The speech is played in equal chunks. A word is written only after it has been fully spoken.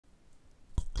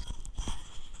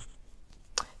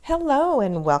Hello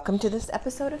and welcome to this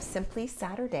episode of Simply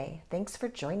Saturday. Thanks for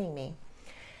joining me.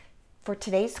 For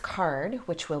today's card,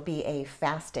 which will be a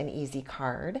fast and easy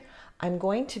card, I'm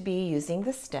going to be using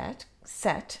the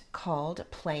set called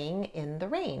Playing in the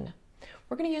Rain.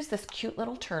 We're going to use this cute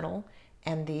little turtle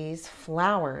and these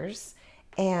flowers,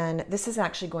 and this is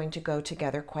actually going to go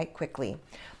together quite quickly.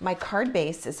 My card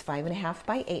base is 5.5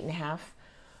 by 8.5.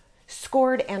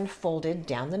 Scored and folded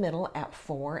down the middle at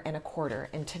 4 1/4.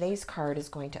 And today's card is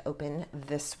going to open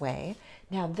this way.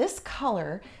 Now this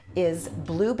color is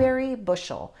Blueberry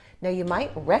Bushel. Now you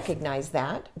might recognize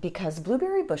that because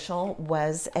Blueberry Bushel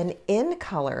was an in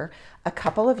color a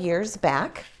couple of years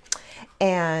back.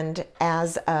 And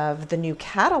as of the new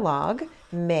catalog,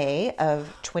 May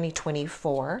of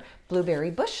 2024,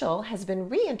 Blueberry Bushel has been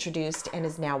reintroduced and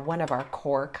is now one of our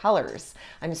core colors.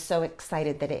 I'm so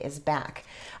excited that it is back.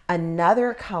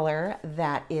 Another color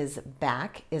that is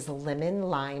back is Lemon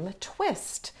Lime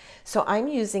Twist. So I'm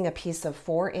using a piece of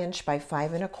 4" by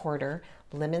 5 1/4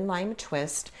 Lemon Lime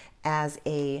Twist as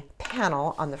a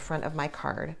panel on the front of my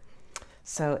card.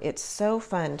 So it's so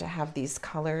fun to have these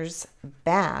colors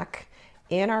back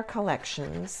in our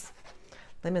collections.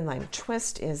 Lemon Lime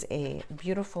Twist is a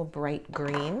beautiful bright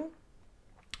green,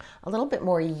 a little bit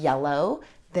more yellow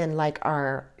than like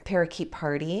our Parakeet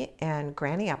Party and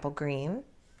Granny Apple Green.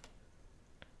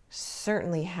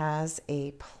 Certainly has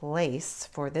a place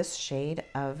for this shade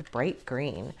of bright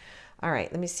green. All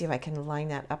right, let me see if I can line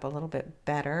that up a little bit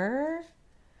better.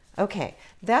 Okay,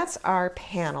 that's our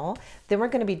panel. Then we're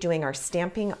going to be doing our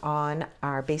stamping on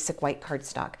our basic white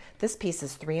cardstock. This piece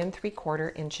is 3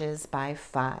 3/4 inches by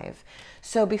 5.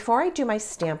 So before I do my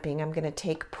stamping, I'm going to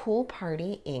take Pool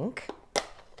Party ink,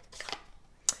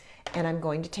 and I'm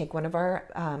going to take one of our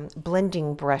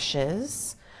blending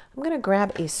brushes. I'm going to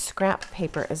grab a scrap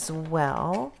paper as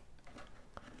well,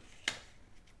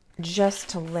 just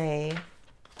to lay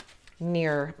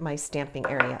near my stamping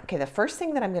area. Okay, the first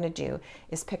thing that I'm going to do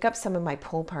is pick up some of my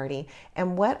Pool Party,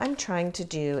 and what I'm trying to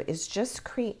do is just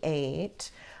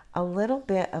create a little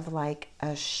bit of like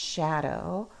a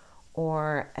shadow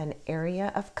or an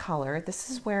area of color. This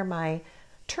is where my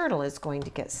turtle is going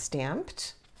to get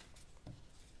stamped.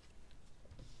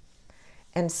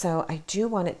 And so I do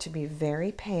want it to be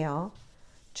very pale,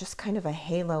 just kind of a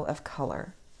halo of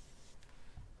color.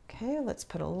 Okay, let's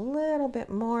put a little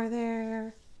bit more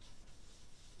there.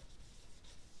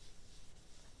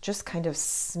 Just kind of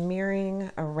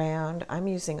smearing around. I'm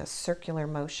using a circular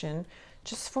motion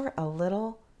just for a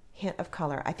little hint of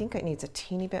color. I think it needs a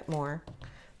teeny bit more.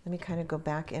 Let me kind of go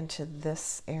back into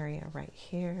this area right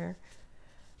here.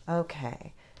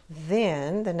 Okay,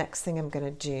 then the next thing I'm going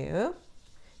to do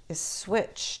is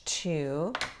switch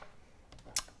to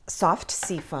soft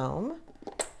seafoam,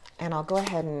 and I'll go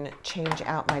ahead and change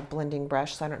out my blending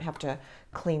brush so I don't have to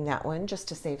clean that one, just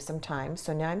to save some time.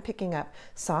 So now I'm picking up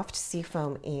soft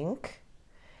seafoam ink,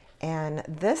 and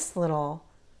this little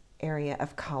area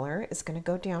of color is going to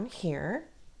go down here.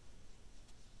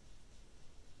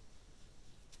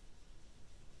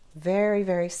 Very,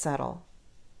 very subtle.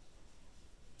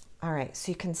 All right, so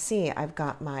you can see I've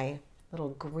got my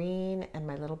little green and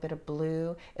my little bit of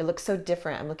blue. It looks so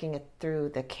different. I'm looking at through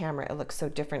the camera. It looks so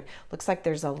different. Looks like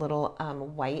there's a little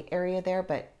white area there,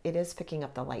 but it is picking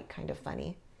up the light kind of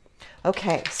funny.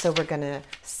 Okay, so we're going to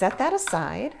set that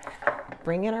aside,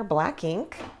 bring in our black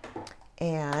ink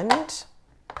and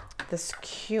this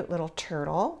cute little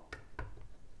turtle.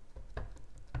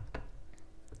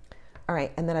 All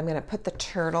right, and then I'm going to put the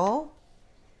turtle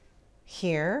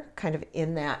here, kind of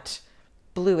in that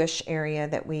bluish area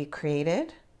that we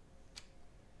created.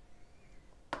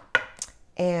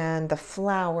 And the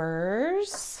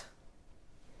flowers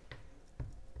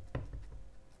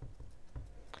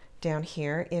down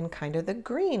here in kind of the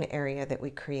green area that we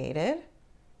created.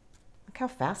 Look how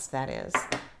fast that is.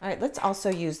 All right, let's also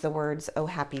use the words "Oh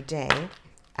Happy Day"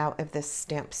 out of this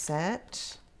stamp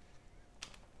set.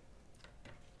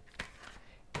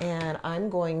 And I'm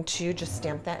going to just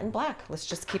stamp that in black. Let's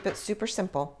just keep it super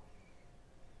simple.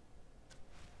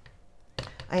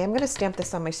 I am going to stamp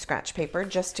this on my scratch paper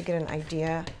just to get an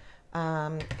idea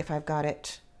if I've got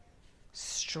it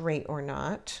straight or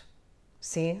not.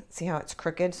 See how it's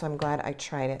crooked? So I'm glad I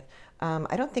tried it.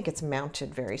 I don't think it's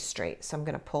mounted very straight, so I'm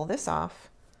going to pull this off,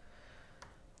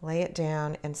 lay it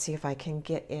down, and see if I can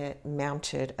get it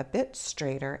mounted a bit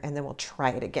straighter, and then we'll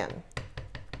try it again.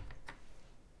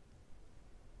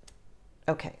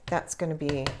 Okay, that's going to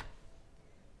be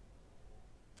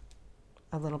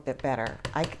a little bit better.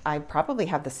 I probably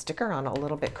have the sticker on a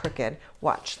little bit crooked.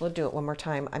 Watch, we'll do it one more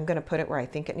time. I'm going to put it where I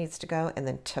think it needs to go and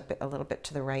then tip it a little bit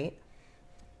to the right.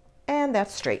 And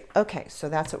that's straight. Okay, so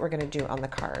that's what we're going to do on the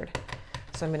card.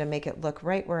 So I'm going to make it look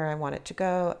right where I want it to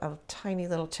go, a tiny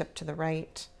little tip to the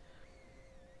right.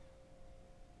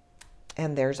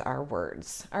 And there's our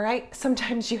words. All right,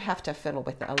 sometimes you have to fiddle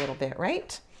with it a little bit,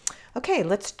 right? Okay,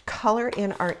 let's color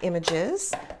in our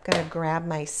images. I'm going to grab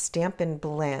my Stampin'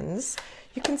 Blends.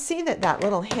 You can see that that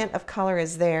little hint of color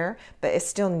is there, but it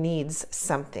still needs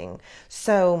something.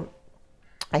 So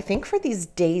I think for these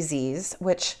daisies,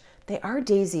 which they are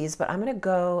daisies, but I'm going to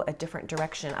go a different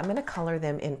direction. I'm going to color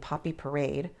them in Poppy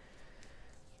Parade.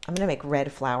 I'm going to make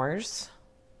red flowers.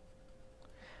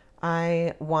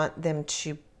 I want them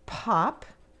to pop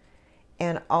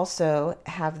and also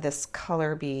have this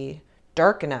color be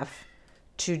dark enough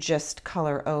to just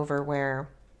color over where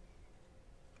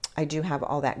I do have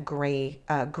all that gray,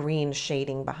 green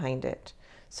shading behind it.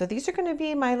 So these are going to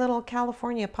be my little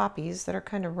California poppies that are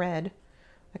kind of red.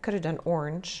 I could have done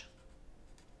orange.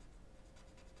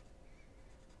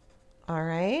 All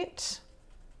right.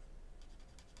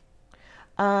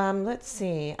 Let's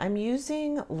see. I'm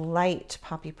using light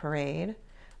Poppy Parade.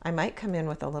 I might come in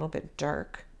with a little bit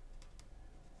dark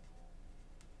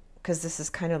because this is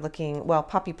kind of looking, well,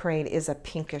 Poppy Parade is a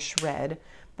pinkish red,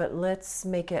 but let's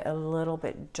make it a little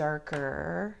bit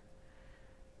darker.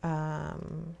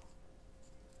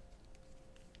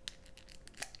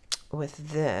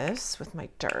 With this, with my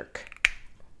dark.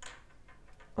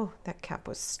 Oh, that cap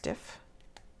was stiff.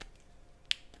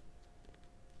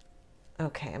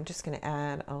 Okay, I'm just going to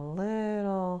add a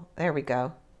little, there we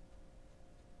go.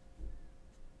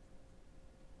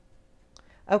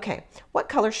 Okay, what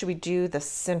color should we do the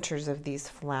centers of these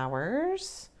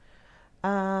flowers?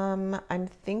 I'm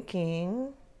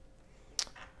thinking,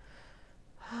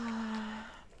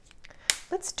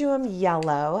 let's do them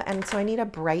yellow. And so I need a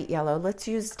bright yellow. Let's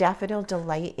use Daffodil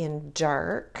Delight in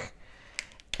dark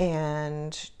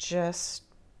and just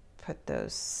put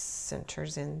those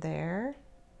centers in there.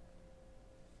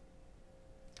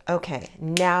 Okay,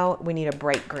 now we need a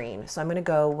bright green. So I'm going to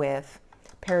go with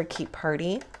Parakeet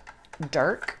Party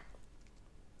dark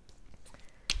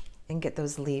and get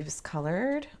those leaves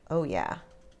colored. Oh yeah.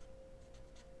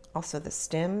 Also the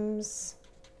stems.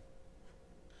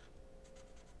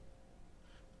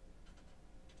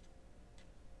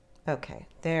 Okay,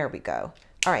 there we go.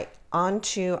 All right, on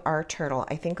to our turtle.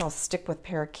 I think I'll stick with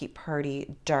Parakeet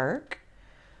Party dark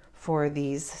for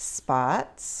these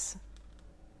spots.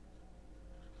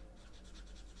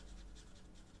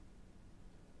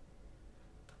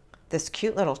 This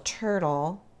cute little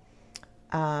turtle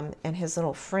and his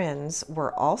little friends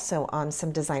were also on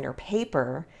some designer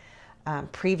paper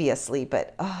previously,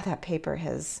 but oh, that paper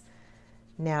has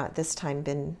now at this time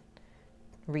been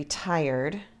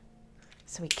retired,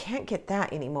 so we can't get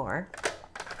that anymore.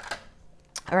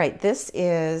 All right, this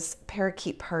is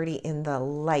Parakeet Party in the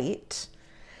light.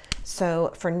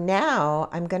 So for now,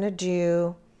 I'm going to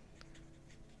do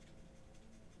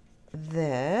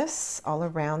this all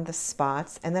around the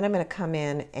spots, and then I'm going to come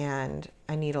in and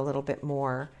I need a little bit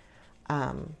more,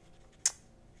 I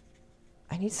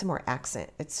need some more accent.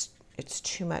 It's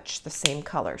too much the same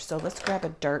color. So let's grab a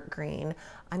dark green.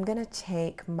 I'm going to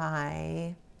take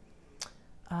my,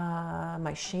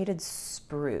 my shaded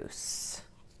spruce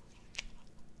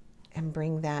and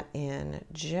bring that in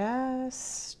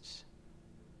just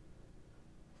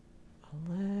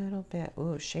a little bit.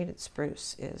 Ooh, shaded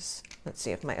spruce is, let's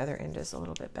see if my other end is a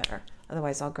little bit better.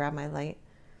 Otherwise, I'll grab my light.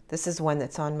 This is one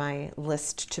that's on my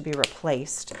list to be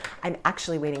replaced. I'm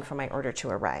actually waiting for my order to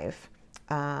arrive.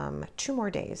 2 more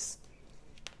days.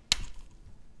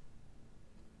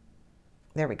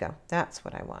 There we go. That's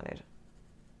what I wanted.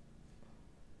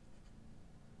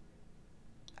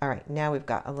 All right, now we've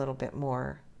got a little bit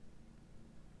more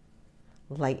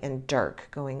light and dark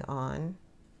going on,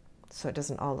 so it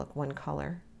doesn't all look one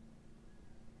color.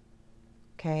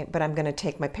 Okay, but I'm going to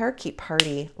take my Parakeet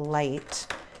Party light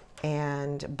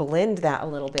and blend that a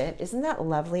little bit. Isn't that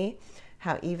lovely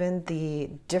how even the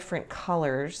different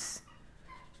colors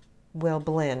will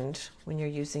blend when you're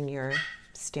using your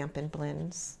Stampin'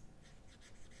 Blends?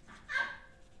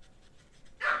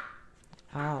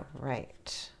 All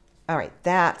right. All right,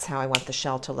 that's how I want the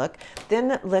shell to look.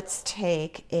 Then let's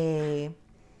take a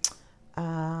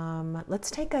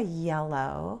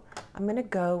yellow. I'm going to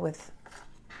go with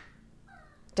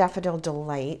Daffodil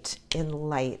Delight in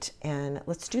light, and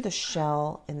let's do the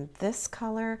shell in this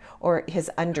color, or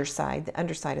his underside, the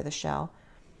underside of the shell,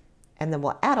 and then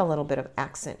we'll add a little bit of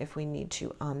accent if we need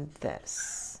to on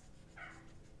this.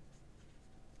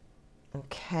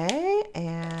 Okay,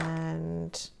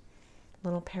 and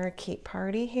little Parakeet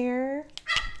Party here.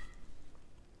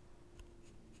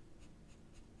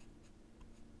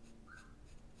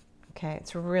 Okay,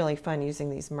 it's really fun using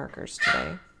these markers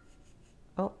today.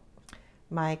 Oh,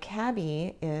 my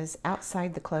cabbie is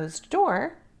outside the closed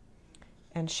door,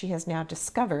 and she has now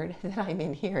discovered that I'm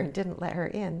in here and didn't let her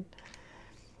in.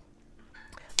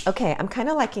 Okay, I'm kind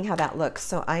of liking how that looks,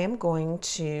 so I am going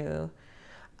to,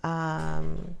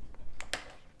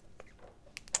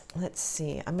 let's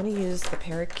see, I'm going to use the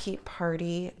Parakeet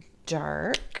Party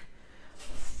Dark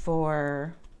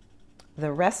for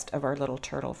the rest of our little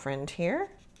turtle friend here.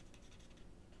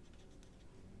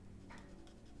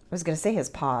 I was going to say his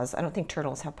paws. I don't think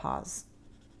turtles have paws.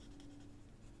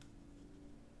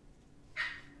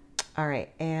 All right,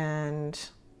 and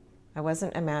I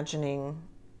wasn't imagining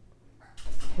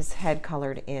his head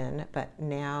colored in, but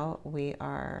now we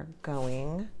are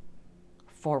going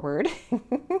forward.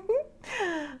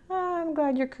 Oh, I'm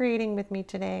glad you're creating with me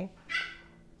today.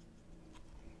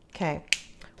 Okay,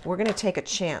 we're going to take a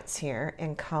chance here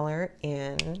and color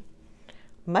in,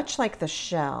 much like the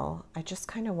shell. I just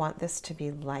kind of want this to be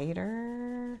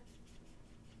lighter.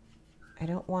 I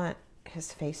don't want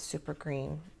his face super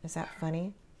green. Is that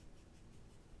funny?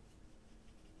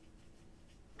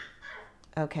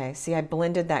 Okay, see, I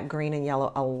blended that green and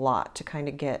yellow a lot to kind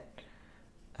of get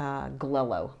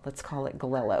glello. Let's call it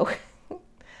glello.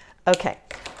 Okay,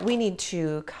 we need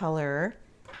to color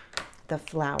the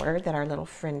flower that our little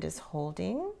friend is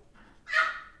holding.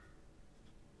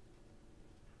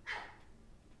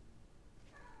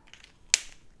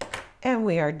 And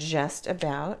we are just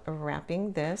about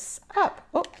wrapping this up.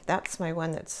 Oh, that's my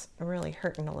one that's really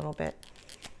hurting a little bit.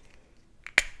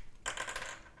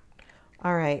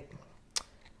 All right.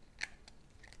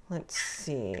 Let's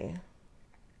see.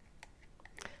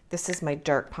 This is my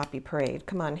dark poppy parade.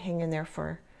 Come on, hang in there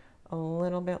for a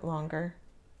little bit longer.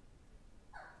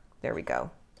 There we go.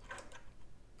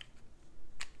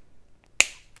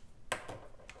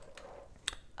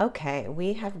 Okay,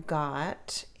 we have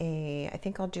got a, I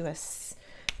think I'll do a,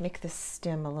 make the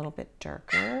stem a little bit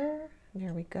darker.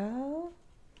 There we go.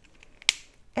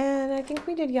 And I think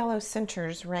we did yellow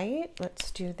centers, right? Let's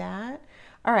do that.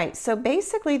 All right, so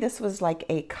basically this was like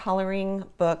a coloring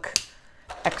book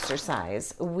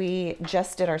exercise. We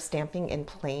just did our stamping in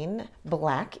plain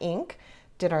black ink,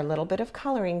 did our little bit of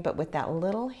coloring, but with that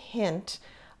little hint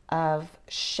of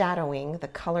shadowing the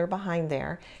color behind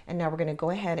there. And now we're going to go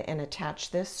ahead and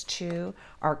attach this to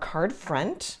our card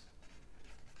front.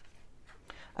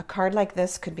 A card like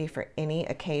this could be for any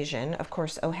occasion. Of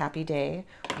course, Oh Happy Day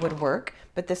would work,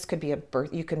 but this could be a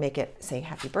you could make it say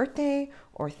happy birthday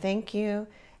or thank you.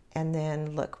 And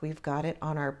then look, we've got it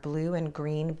on our blue and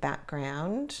green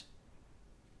background.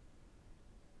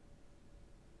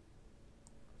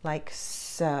 Like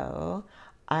so.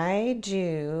 I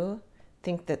do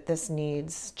think that this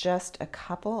needs just a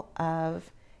couple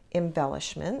of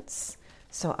embellishments.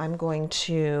 So I'm going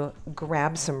to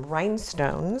grab some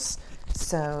rhinestones.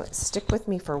 So stick with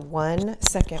me for 1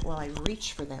 second while I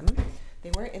reach for them.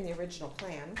 They weren't in the original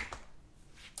plan,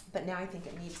 but now I think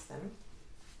it needs them.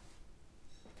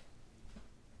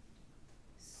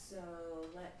 So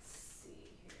let's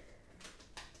see here.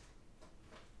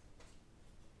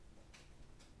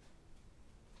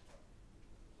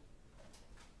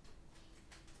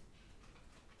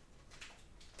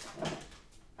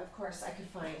 Of course, I could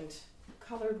find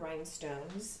colored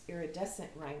rhinestones, iridescent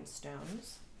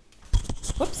rhinestones.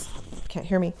 Whoops, can't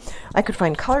hear me. I could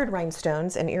find colored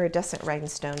rhinestones and iridescent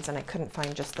rhinestones, and I couldn't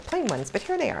find just the plain ones, but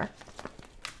here they are.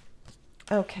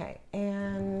 Okay,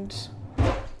 and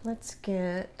let's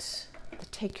get the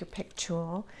Take Your Pick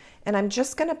tool, and I'm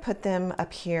just going to put them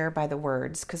up here by the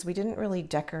words because we didn't really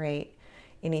decorate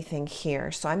anything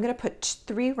here. So I'm going to put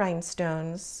 3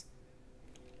 rhinestones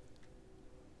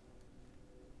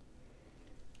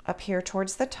up here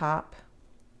towards the top.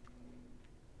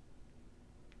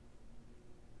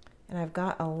 And I've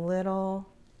got a little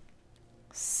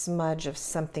smudge of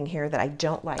something here that I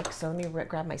don't like. So let me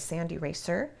grab my sand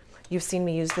eraser. You've seen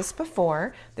me use this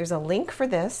before. There's a link for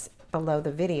this below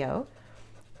the video.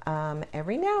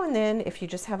 Every now and then, if you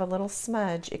just have a little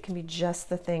smudge, it can be just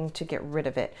the thing to get rid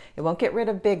of it. It won't get rid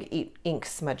of big ink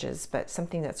smudges, but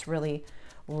something that's really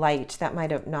light, that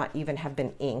might have not even have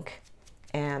been ink.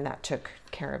 And that took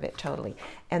care of it totally.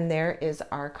 And there is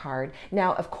our card.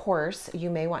 Now, of course, you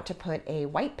may want to put a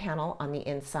white panel on the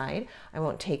inside. I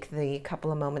won't take the couple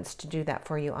of moments to do that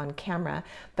for you on camera,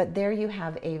 but there you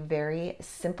have a very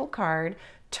simple card,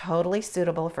 totally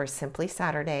suitable for Simply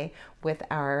Saturday with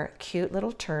our cute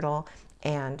little turtle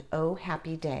and Oh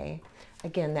Happy Day.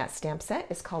 Again, that stamp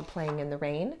set is called Playing in the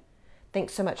Rain.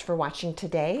 Thanks so much for watching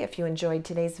today. If you enjoyed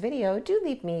today's video, do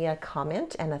leave me a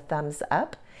comment and a thumbs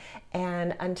up.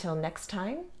 And until next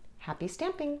time, happy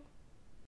stamping!